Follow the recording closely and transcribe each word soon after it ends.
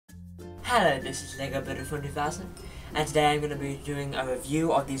Hello, this is Lego Builder from 2000, and today I'm going to be doing a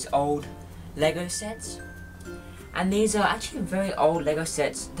review of these old Lego sets. And these are actually very old Lego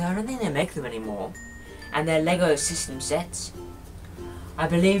sets. I don't think they make them anymore. And they're Lego system sets. I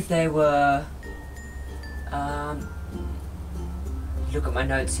believe they were... look at my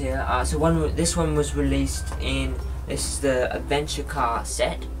notes here. This one was released in... This is the Adventure Car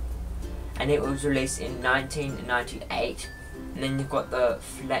set. And it was released in 1998. And then you've got the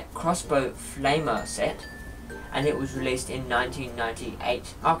Crossbow Flamer set, and it was released in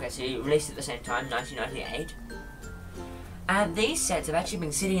 1998. Okay, so you released at the same time, 1998. And these sets have actually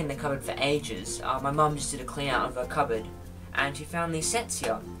been sitting in the cupboard for ages. My mum just did a clean out of her cupboard, and she found these sets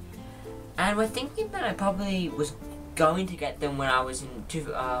here. And we're thinking that I probably was going to get them when I was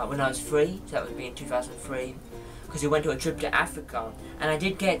when I was free. So that would be in 2003, because we went to a trip to Africa. And I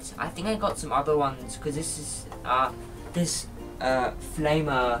think I got some other ones, because this is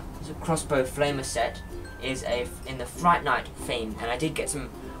Crossbow Flamer set is in the Fright Night theme, and I did get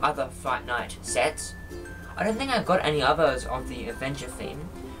some other Fright Night sets. I don't think I got any others of the adventure theme,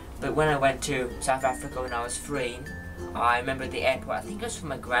 but when I went to South Africa when I was free, I remember at the airport, I think it was from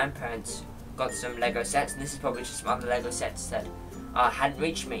my grandparents, got some Lego sets, and this is probably just some other Lego sets that hadn't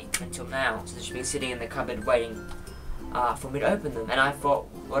reached me until now, so they've just been sitting in the cupboard waiting for me to open them. And I thought,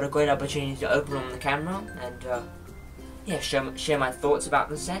 what a great opportunity to open them on the camera and yeah, share my thoughts about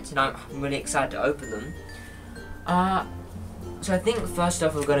the sets, and I'm really excited to open them. So I think first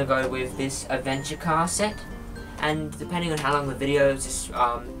off we're going to go with this Adventure Car set, and depending on how long the video is,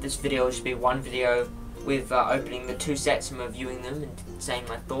 this video will just be one video with opening the two sets and reviewing them and saying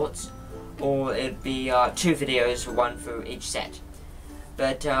my thoughts, or it'd be two videos, one for each set.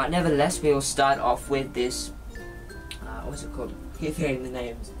 But nevertheless, we will start off with this, what's it called? Keep hearing the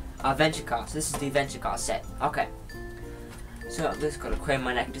names. Adventure Car. So this is the Adventure Car set. Okay. So I've just got to crane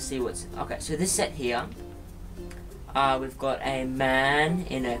my neck to see what's... Okay, so this set here, we've got a man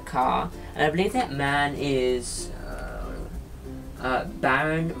in a car, and I believe that man is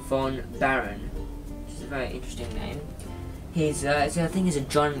Baron von Baron, which is a very interesting name. He's, I think he's a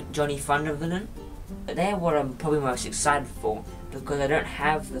Johnny Thunder villain. They're what I'm probably most excited for, because I don't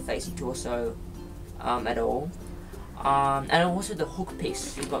have the face and torso at all. And also the hook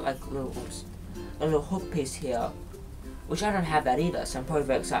piece. You've got like a little hook piece here, which I don't have that either, so I'm probably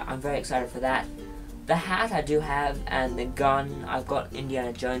very excited for that. The hat I do have, and the gun, I've got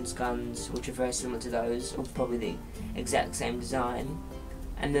Indiana Jones guns, which are very similar to those, or probably the exact same design.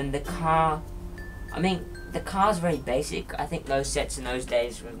 And then the car, I mean, the car's very basic. I think those sets in those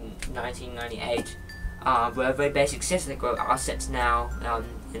days, from 1998, were very basic sets. They got our sets now,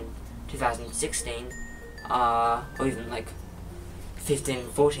 in 2016, or even like 2015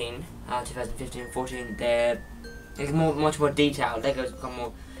 and 14, they're much more detailed. Lego's become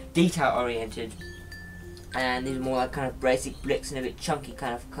more detail oriented, and these are more like kind of basic bricks and a bit chunky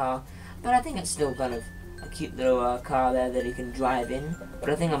kind of car. But I think it's still kind of a cute little car there that you can drive in.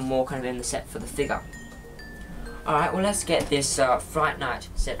 But I think I'm more kind of in the set for the figure. Alright, well, let's get this Fright Night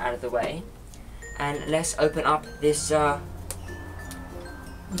set out of the way, and let's open up this what's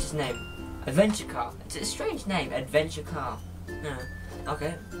his name? Adventure Car. It's a strange name, Adventure Car. No.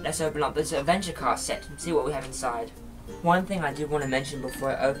 Okay, let's open up this Adventure Car set and see what we have inside. One thing I did want to mention before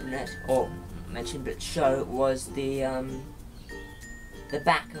I open it, or mention but show, was the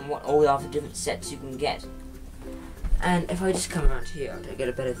back and what all the other different sets you can get. And if I just come around here to get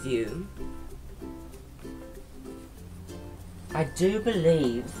a better view, I do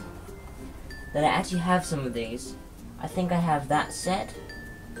believe that I actually have some of these. I think I have that set,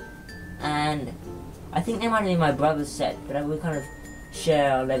 and I think they might be my brother's set, but we kind of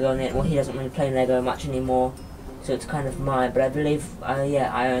share Lego on it. Well, he doesn't really play Lego much anymore, so it's kind of mine. But I believe, yeah,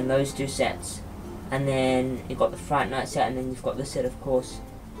 I own those two sets. And then you've got the Fright Night set, and then you've got this set, of course,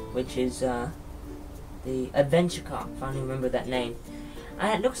 which is the Adventure Car. I finally remember that name.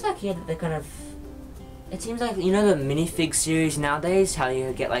 And it looks like here that they're kind of... It seems like, you know, the minifig series nowadays, how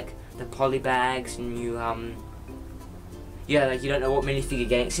you get like the poly bags and you yeah, like you don't know what minifig you're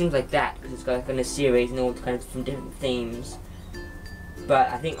getting. It seems like that, because it's got like in a series and all kind of from different themes.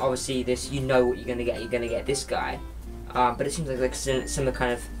 But I think obviously this, you know what you're gonna get. You're gonna get this guy. But it seems like similar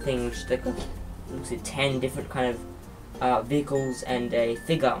kind of thing, which like looks at 10 different kind of vehicles and a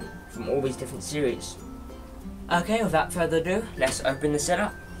figure from all these different series. Okay, without further ado, let's open the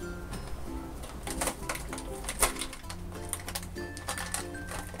setup.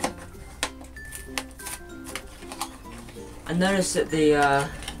 I noticed that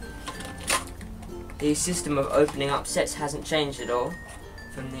the system of opening up sets hasn't changed at all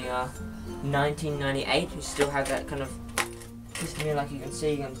from the 1998. We still have that kind of system here, like you can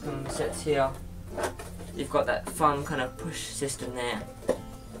see on the sets here. You've got that fun kind of push system there,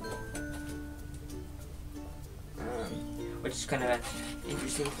 which is kind of an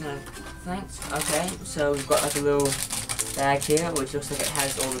interesting kind of things. Okay, so we've got like a little bag here, which looks like it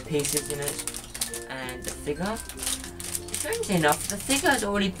has all the pieces in it, and the figure. Strangely enough, the figure is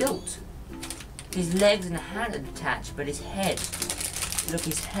already built. His legs and hand are detached, but his head, look,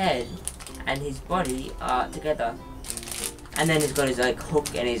 his head and his body are together. And then he's got his like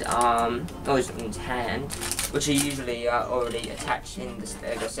hook and his arm, or in his hand, which are usually already attached in the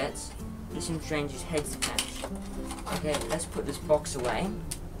Lego sets. It seems strange his head's attached. Okay, let's put this box away.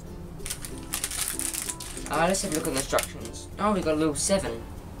 Let's have a look at the instructions. Oh, we got a little 7.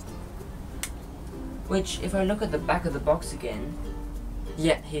 Which, if I look at the back of the box again,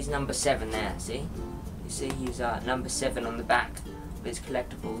 yeah, he's number 7 there, see? You see he's number 7 on the back with his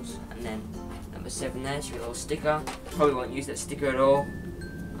collectibles, and then number 7 there, so a little sticker. Probably won't use that sticker at all.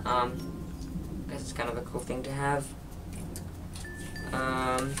 Guess it's kind of a cool thing to have.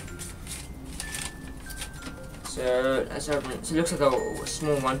 So let's open it. So it looks like a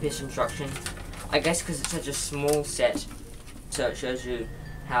small one-piece instruction. I guess because it's such a small set, so it shows you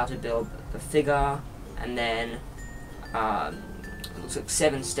how to build the figure, and then it looks like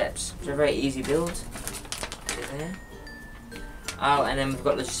 7 steps. So a very easy build. There. Oh, and then we've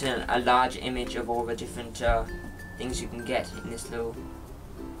got just a large image of all the different things you can get in this little,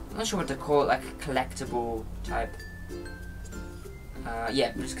 I'm not sure what to call it, like a collectible type.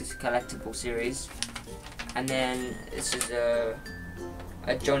 Yeah, just a collectible series. And then this is a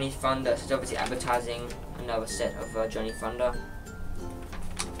Johnny Thunder, so it's obviously advertising another set of Johnny Thunder.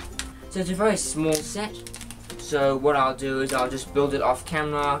 So it's a very small set, so what I'll do is I'll just build it off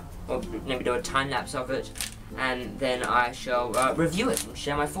camera, or maybe do a time lapse of it, and then I shall review it and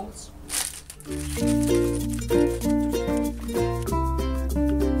share my thoughts.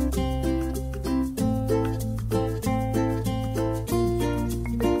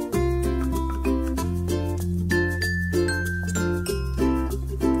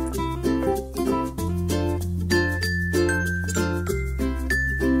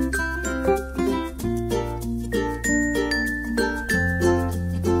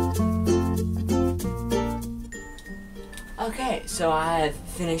 Okay, so I have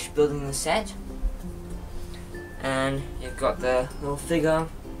finished building the set, and you've got the little figure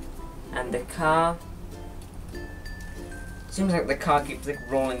and the car. Seems like the car keeps like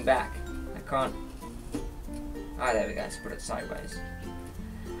rolling back. I can't. Ah, there we go. Let's put it sideways.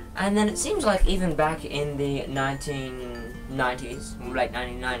 And then it seems like even back in the 1990s, late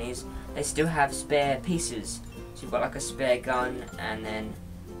 1990s, they still have spare pieces. So you've got like a spare gun and then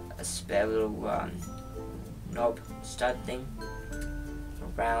a spare little knob stud thing,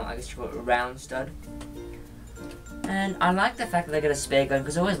 round, I guess you call it a round stud. And I like the fact that they got a spare gun,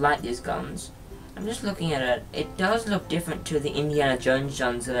 because I always like these guns. I'm just looking at it, it does look different to the Indiana Jones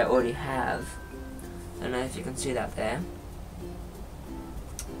guns that I already have. I don't know if you can see that there.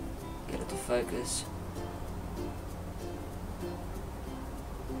 Get it to focus.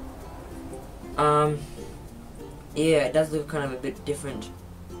 Yeah, it does look kind of a bit different.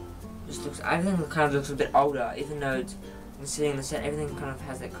 Just looks, everything kind of looks a bit older, even though it's sitting in the set. Everything kind of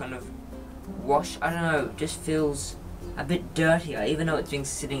has that kind of wash. I don't know, it just feels a bit dirtier, even though it's been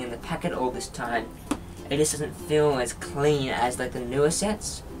sitting in the packet all this time. It just doesn't feel as clean as like the newer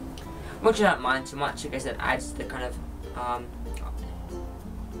sets, which I don't mind too much. I guess it adds the kind of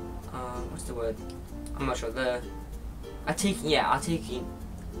what's the word? I'm not sure. The antique, yeah,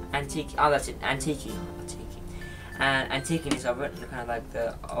 antique. Oh, that's it, antique. And antiqueness of it, and kind of like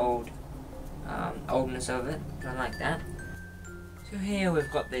the oldness of it. I like that. So here we've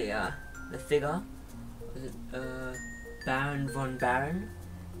got the figure. Is it Baron von Baron,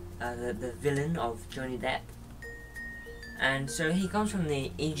 the villain of Johnny Depp. And so he comes from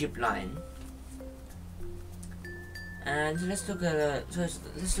the Egypt line. And so let's look at his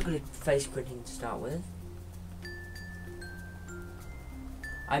face printing to start with.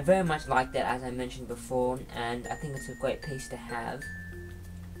 I very much like that, as I mentioned before, and I think it's a great piece to have.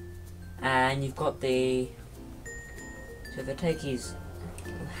 And you've got the, so if I take his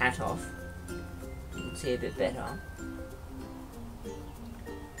little hat off, you can see a bit better.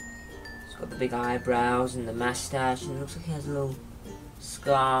 He's got the big eyebrows and the mustache, and it looks like he has a little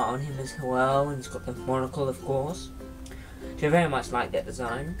scar on him as well, and he's got the monocle, of course. So I very much like that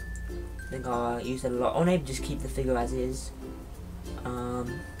design. I think I'll use that a lot, or maybe just keep the figure as is. And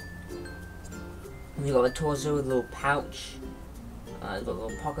you've got the torso with a little pouch, you've got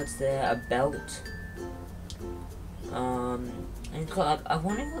little pockets there, a belt, and it's got like, I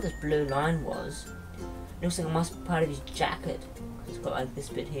wonder what this blue line was, It looks like it must be part of his jacket. It's got like this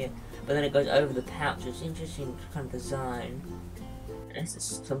bit here, but then it goes over the pouch. It's interesting kind of design. This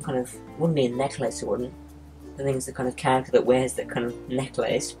is some kind of, wouldn't be a necklace, it wouldn't. I think it's the kind of character that wears that kind of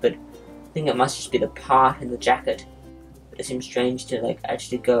necklace, but I think it must just be the part in the jacket. But it seems strange to like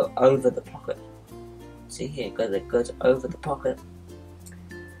actually go over the pocket. See here, it goes over the pocket.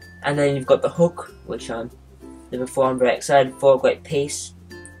 And then you've got the hook, which before I'm very excited for, a great piece.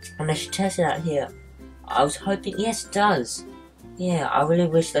 And I should test it out here. I was hoping, yes it does. Yeah, I really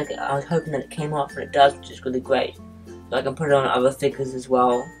wish, like, I was hoping that it came off, and it does, which is really great. So I can put it on other figures as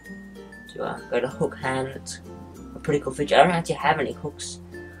well. To go to hook hand, it's a pretty cool feature. I don't actually have any hooks.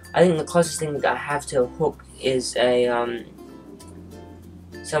 I think the closest thing that I have to a hook is a, I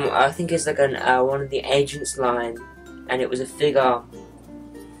think it's like one of the agents line, and it was a figure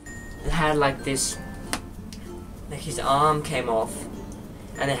that had like this, like his arm came off,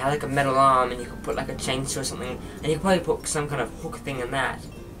 and it had like a metal arm, and you could put like a chainsaw or something, and you could probably put some kind of hook thing in that.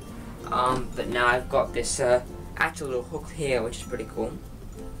 But now I've got this actual little hook here, which is pretty cool.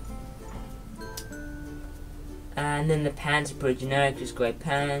 And then the pants are pretty generic, just grey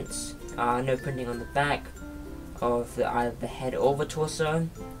pants. No printing on the back of either the head or the torso.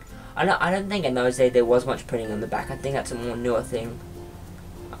 I don't think in those days there was much printing on the back. I think that's a more newer thing.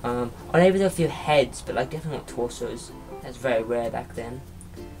 Or maybe there were a few heads, but like definitely not torsos. That's very rare back then.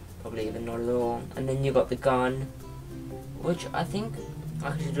 Probably even not at all. And then you got the gun, which I think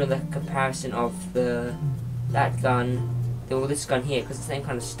I could do the comparison of that gun, or this gun here, because it's the same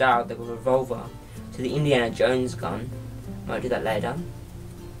kind of style, the revolver, to the Indiana Jones gun. Might do that later.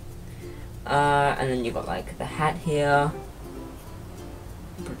 And then you got like the hat here.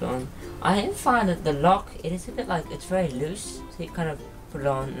 Put it on. I find that the lock, it is a bit like, it's very loose, so you kind of put it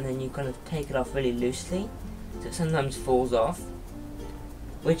on and then you kind of take it off really loosely, so it sometimes falls off.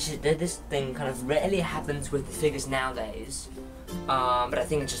 Which this thing kind of rarely happens with the figures nowadays. But I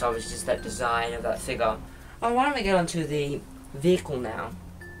think it's just obviously just that design of that figure. Oh, why don't we get onto the vehicle now?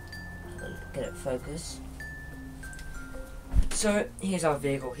 Get it focused. So here's our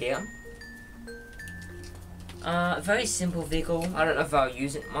vehicle here. Very simple vehicle. I don't know if I'll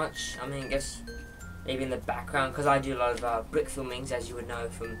use it much. I mean, I guess maybe in the background, because I do a lot of brick filmings, as you would know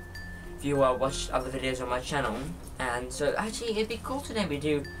from if you watch other videos on my channel. And so actually it'd be cool to maybe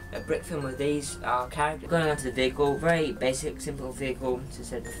do a brick film with these characters. Going on to the vehicle, very basic, simple vehicle, as I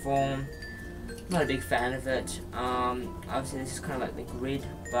said before. Not a big fan of it. Obviously this is kind of like the grid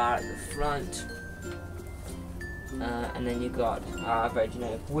bar at the front. And then you've got very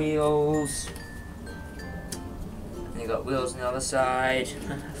generic wheels. And you've got wheels on the other side,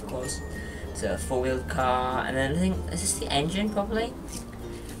 of course. It's a four-wheeled car, and then I think, is this the engine probably?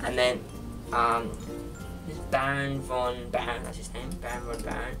 And then there's Baron von Baron, that's his name, Baron von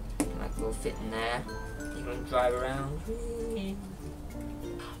Baron. Like will fit in there. You can drive around.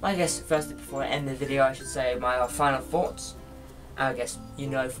 Well, I guess firstly, before I end the video, I should say my final thoughts. I guess you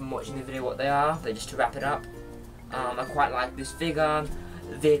know from watching the video what they are, but just to wrap it up. I quite like this figure.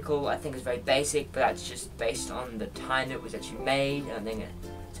 The vehicle I think is very basic, but that's just based on the time it was actually made. And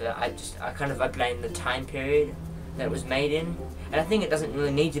I think I blame the time period that it was made in. And I think it doesn't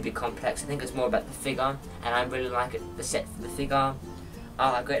really need to be complex. I think it's more about the figure, and I really like it, the set for the figure.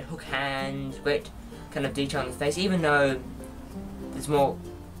 Great hook hands, great kind of detail on the face, even though there's more.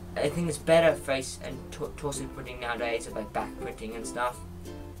 I think it's better face and torso printing nowadays, of like back printing and stuff.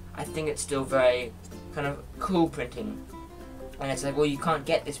 I think it's still very kind of cool printing, and it's like, well, you can't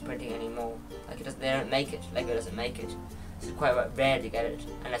get this printing anymore. Like they don't make it. Lego doesn't make it. It's quite rare to get it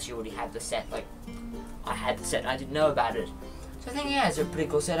unless you already have the set. Like I had the set, and I didn't know about it. So I think yeah, it's a pretty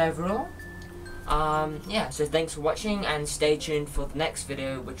cool set overall. Yeah. So thanks for watching, and stay tuned for the next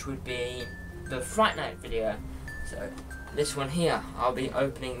video, which would be the Fright Night video. So. This one here, I'll be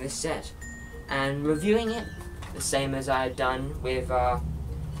opening this set and reviewing it, the same as I've done with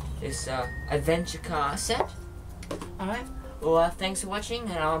this adventure car set. Alright, well thanks for watching,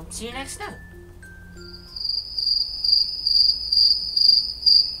 and I'll see you next time.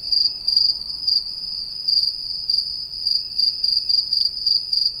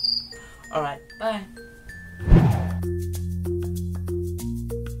 Alright, bye.